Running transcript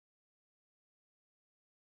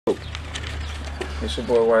It's your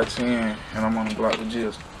boy YTN, and I'm on the block with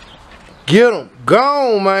GGet'em. Get 'em.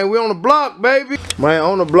 Gone, man. We on the block, baby. Man,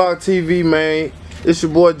 on the block TV, man. It's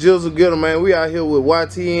your boy GGet'em, man. We out here with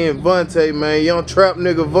YTN Vanta, man. Young trap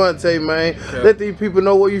nigga Vanta, man. Okay. Let these people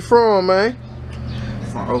know where you from, man.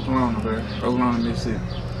 From Oklahoma, man. Oklahoma, Mississippi.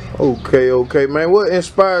 Okay, man. What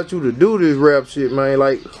inspired you to do this rap shit, man?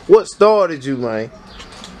 Like, what started you, man?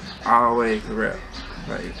 I always could rap.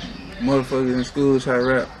 Like, motherfuckers in school try to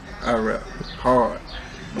rap. I rap hard.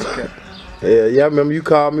 Okay. Yeah, I remember you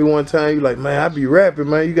called me one time. You like, man, I be rapping,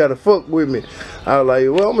 man. You gotta fuck with me. I was like,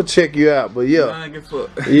 well, I'm gonna check you out, but yeah.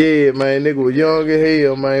 Yeah, man, nigga was young as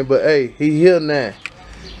hell, man. But hey, he here now.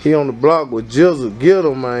 He on the block with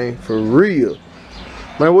GGet'em, man, for real.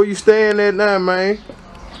 Man, where you staying at now, man?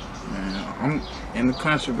 Man, I'm in the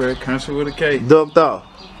country, bro. Country with a K. Ducked off.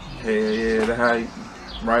 Hell yeah, the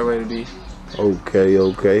right way to be.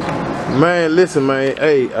 Okay. Man, listen, man.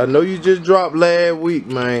 Hey, I know you just dropped last week,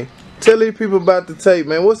 man. Tell these people about the tape,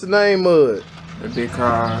 man. What's the name of it? The big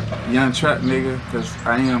car, Young Trap Nigga, because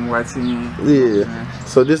I am YTN. Yeah.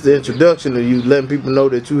 So this the introduction to you, letting people know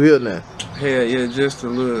that you here now. Hell yeah, just a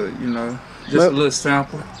little, you know, just a little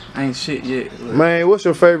sample. Ain't shit yet. Look. Man, what's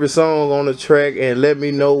your favorite song on the track, and let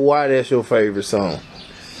me know why that's your favorite song?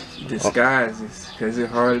 Disguises, because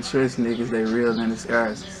it's hard to trust niggas. They real in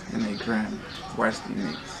disguises, and they grimy. Watch these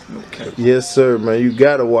niggas. No cap. Yes, sir, man. You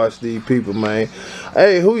gotta watch these people, man.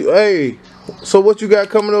 Hey, so what you got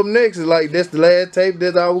coming up next? Is like that's the last tape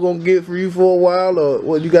that's all we're gonna get for you for a while, or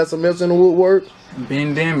what? You got something else in the woodwork?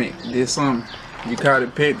 Pandemic this summer. You call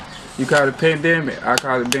it pandemic. I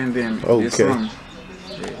call it pandemic. Okay. This summer.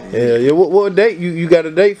 Yeah. What date? You got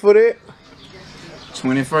a date for that?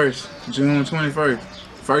 21st, June 21st.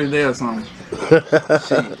 First day or something.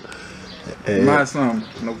 Shit. Yeah. My summer,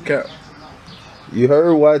 no cap. You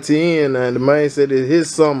heard YTN, and the man said it's his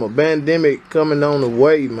summer. Pandemic coming on the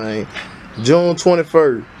way, man. June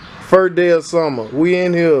 21st. First day of summer. We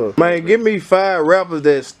in here. Man, give me 5 rappers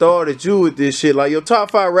that started you with this shit. Like your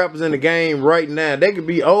top 5 rappers in the game right now. They could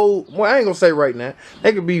be old. Well, I ain't gonna say right now.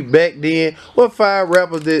 They could be back then. What 5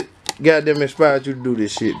 rappers that goddamn inspired you to do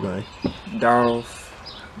this shit, man? Dolph,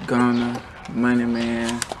 Gunna, Money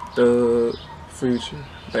Man, Thug, Future,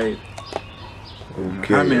 Baby.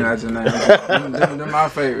 Okay. I mean, I just named them. They're my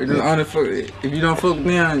favorite. If you don't fuck with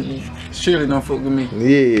them, you surely don't fuck with me.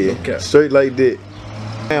 Yeah, okay. Straight like that.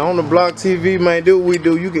 Man, on the block TV, man, do what we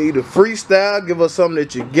do. You can either freestyle, give us something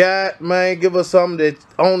that you got, man. Give us something that's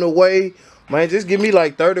on the way. Man, just give me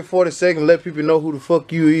like 30, 40 seconds. Let people know who the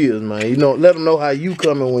fuck you is, man. You know, let them know how you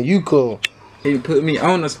coming when you come. He put me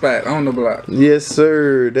on the spot, on the block. Yes,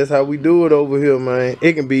 sir. That's how we do it over here, man.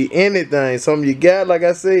 It can be anything. Something you got, like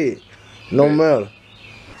I said. No matter.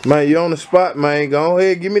 Man, you on the spot, man. Go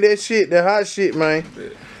ahead, give me that shit, that hot shit, man.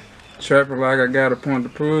 Trapping like I got a point to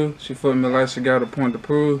prove. She fucked me like she got a point to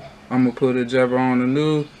prove. I'ma put a jabber on the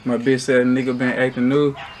news. My bitch said nigga been acting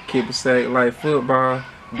new. Keep it sack like football.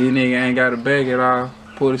 These nigga ain't got a bag at all.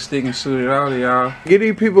 Pull the stick and shoot it out of y'all. Give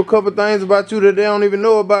these people a couple things about you that they don't even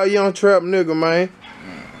know about Young Trap Nigga, man.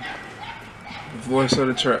 The voice of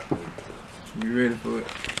the trap. You ready for it?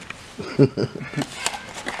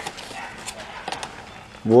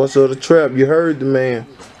 Voice of the trap, you heard the man.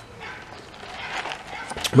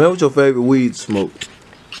 Man, what's your favorite weed to smoke?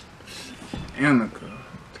 Indica,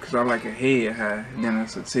 because I like a head high, then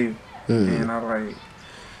it's a sativa. And I like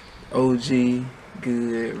OG,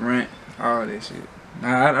 good, rent, all that shit.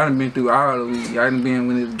 I done been through all the weed. I done been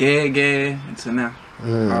when it was gag until now.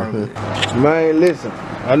 Man, listen,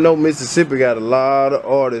 I know Mississippi got a lot of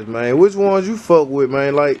artists, man. Which ones you fuck with,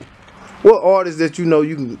 man? Like, what artists that you know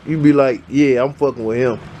you be like, yeah, I'm fucking with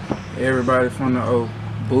him? Everybody from the O.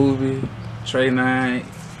 Booby, Trey 9,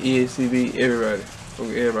 ESCB, everybody. Fuck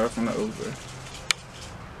with everybody from the O, bro.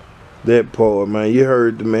 That part, man. You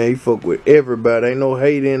heard the man. He fuck with everybody. Ain't no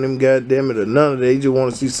hate in him, goddamn it, or none of that. He just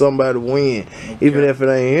want to see somebody win, even if it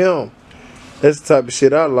ain't him. That's the type of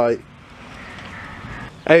shit I like.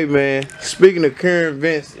 Hey, man, speaking of current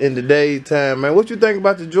events in today's time, man, what you think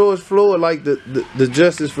about the George Floyd, like the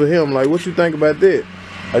justice for him? Like, what you think about that?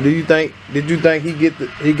 Or did you think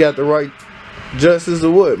he got the right justice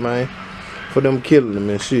or what, man, for them killing him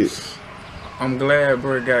and shit? I'm glad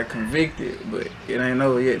bro got convicted, but it ain't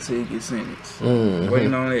over yet till he gets sentenced.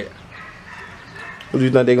 Waiting on that. What do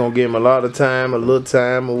you think they gonna give him, a lot of time, a little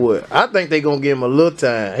time, or what? I think they gonna give him a little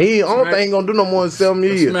time. I don't think he gonna do no more than 7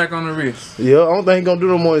 years. Smack on the wrist. Yeah, I don't think he gonna do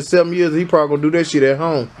no more than 7 years. He probably gonna do that shit at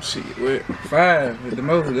home. Shit, what? 5 at the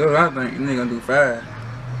most. I think the nigga gonna do 5.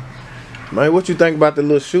 Man, what you think about the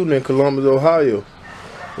little shooting in Columbus, Ohio,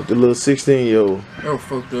 with the little 16-year-old? That was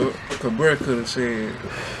fucked up. Cause bro could have said,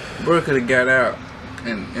 bro could have got out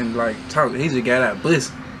and like talk. He just got out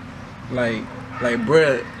busting. Like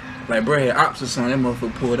bruh had ops or something. That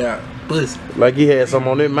motherfucker pulled out busting. Like he had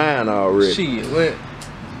something on his mind already. Shit, what?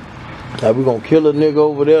 Like we gonna kill a nigga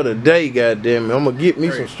over there today, goddamn it. I'm gonna get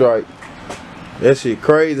me some strike. That shit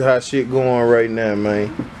crazy how shit going right now,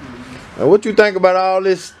 man. And what you think about all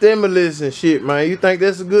this stimulus and shit, man? You think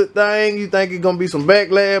that's a good thing? You think it's gonna be some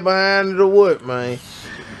backlash behind it or what, man?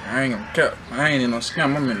 I ain't gonna cap. I ain't in no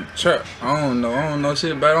scam. I'm in the trap. I don't know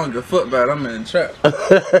shit about it. I don't give a fuck about it. I'm in the trap.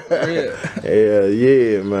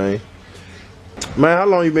 Yeah, man. Man, how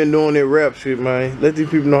long you been doing that rap shit, man? Let these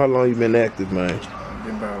people know how long you been active, man.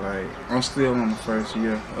 Been about like, I'm still on the first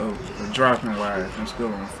year of dropping wise. I'm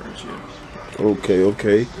still on the first year.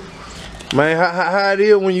 Okay. Man, how it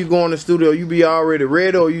is when you go in the studio? You be already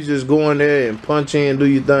ready or you just go in there and punch in, do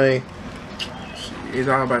your thing? It's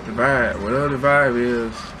all about the vibe. Whatever the vibe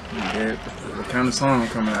is, what kind of song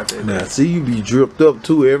coming out there. Now, see, you be dripped up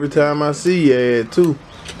too every time I see you ad too.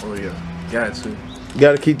 Oh yeah, got to.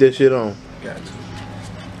 Gotta keep that shit on. Got to.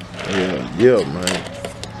 Yeah,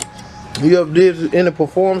 man. You ever did any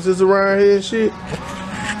performances around here and shit?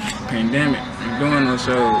 Pandemic. I'm doing no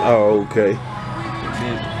shows. Oh, okay.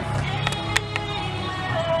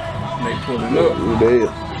 They pulling up. Damn.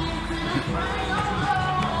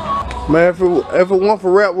 Man, if it weren't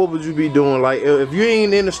for rap, what would you be doing? Like, if you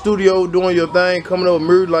ain't in the studio doing your thing, coming up with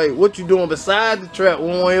music, like, what you doing besides the trap? We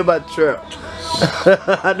don't hear about the trap.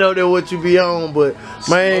 I know that what you be on, but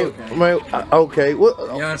man, okay.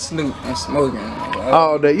 What? Young Snoop, I'm smoking.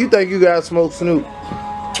 All day. You think you gotta smoke Snoop?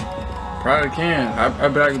 Probably can. I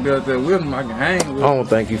bet I can be out there with him. I can hang with him. I don't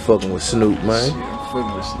think you fucking with Snoop, man. Shit, I'm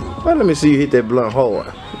fucking with Snoop. Well, let me see you hit that blunt hard.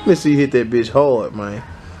 Let me see you hit that bitch hard, man.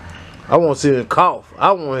 I want to see him cough.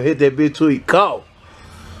 I want to hit that bitch till he cough.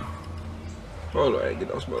 Hold on, I ain't get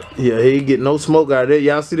no smoke. Yeah, he ain't get no smoke out of there.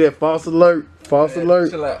 Y'all see that false alert? False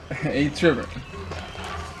alert. Chill out. He tripping.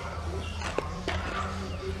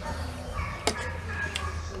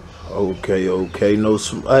 Okay.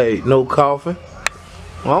 No coughing.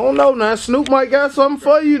 I don't know now. Snoop might got something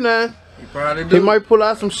for you now. He probably do. He might pull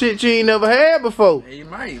out some shit you ain't never had before. He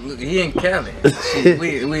might. Look, he in Cali. Shit,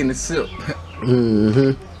 we in the silk.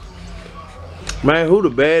 Man, who the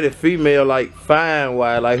baddest female, like,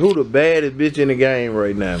 fine-wise? Like, who the baddest bitch in the game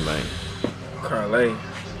right now, man? Carly.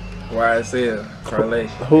 YSL. Carly.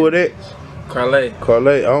 Who are that? Carly.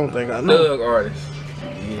 I don't think I know. Thug artist.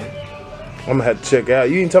 Yeah. I'm gonna have to check out.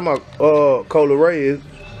 You ain't talking about Cola Ray, is?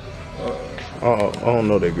 I don't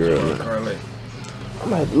know that girl. Carly. I'm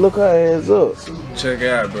gonna have to look her ass up. Check it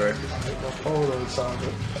out, bro.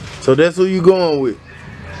 So that's who you going with?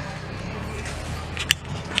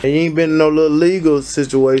 And you ain't been in no little legal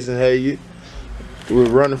situation, have you? With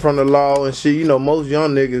running from the law and shit. You know, most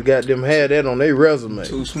young niggas got them had that on their resume.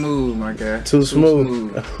 Too smooth, my guy. Too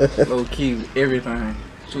smooth. Low key, everything.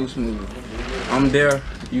 Too smooth. I'm there,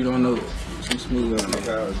 you don't know it. Too smooth.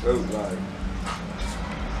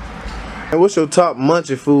 And what's your top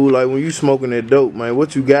munching food like when you smoking that dope, man?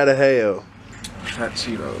 What you gotta have? Hot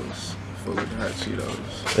Cheetos. Full of hot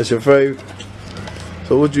Cheetos. That's your favorite?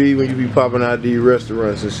 So what you eat when you be popping out these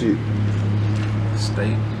restaurants and shit?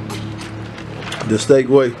 Steak. The steak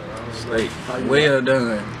way? Steak. Well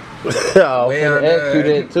done. I was finna ask you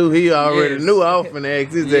that too. He already knew I was finna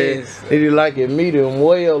ask his ass. Did he like it medium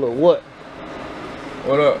well or what?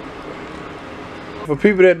 What up? For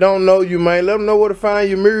people that don't know you, man, let them know where to find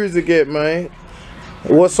your music at, man.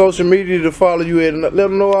 What social media to follow you at. Let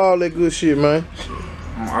them know all that good shit, man.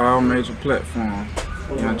 On all major platforms.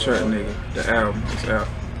 Young Trap Nigga. The album is out.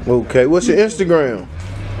 Okay, what's your Instagram?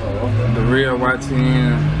 The Real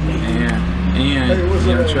YTN and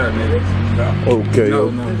Young Trap Nigga. Okay.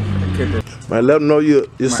 No. Man, let them know your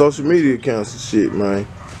social media accounts and shit, man.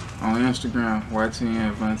 On Instagram,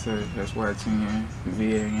 YTN Vanta. That's YTN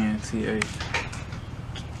Vanta.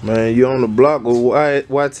 Man, you on the block with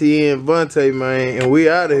YTN Vanta, man, and we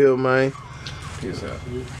out of here, man. Peace out.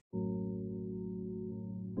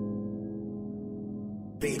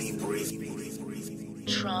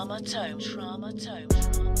 Trauma tone.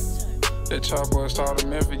 That chop boy started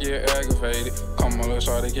Memphis, get aggravated. Come on, let's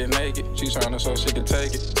try to get naked. She tryna so she can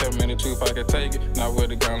take it. Tell me the truth, I can take it. Not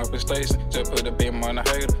with the gun up in station. Just put a beam on the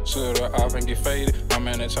hater. Shoot her off and get faded. I'm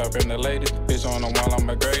in the chop in the latest. Bitch on the wall, I'm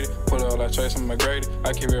graded. Put all that trace, I'm graded.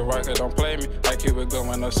 I keep it right, cause don't play me. I keep it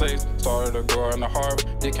going, no safe. Started to go in the harbor.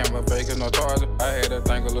 They came with Vegas, no charger. I had to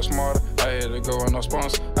think a little smarter. I had to go in no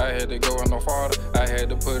sponsor. I had to go in no farther. I had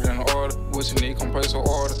to put it in order. What you need, compressor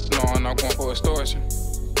order. Knowing I'm going for extortion.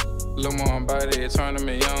 Lil' mom body, it turning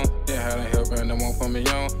me on. Then had to help and they won't put me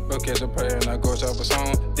on. Go catch a player and I go chop a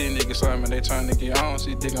song. These niggas slamming, they trying to get on.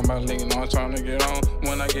 She digging my linking on, trying to get on.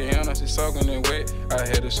 When I get in, she soaking it wet. I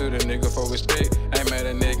had to shoot a nigga for respect. Ain't mad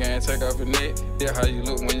at nigga and take off a neck. Yeah, how you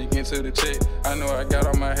look when you get to the check. I know I got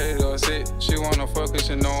on my head or set. She wanna fuck cause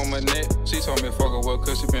she know I'm a net. She told me fuck her what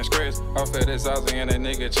cause she been scratched. Off at that Zaza and that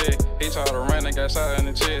nigga check. He tried to run and got shot in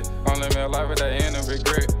the chest. Only me alive with that end of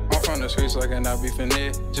regret. I'm from the streets, so I cannot be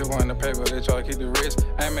finesse. Just want the paper, they try to keep the wrist.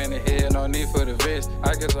 Ain't man the head, no need for the vest.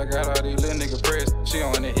 I guess I got all these little nigga press. She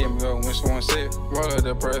only hit me up when she want set. Roll up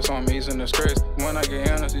the press on me, easing the stress. When I get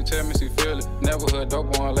in, she tell me she feel it. Never heard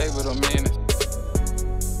dope on label the menace.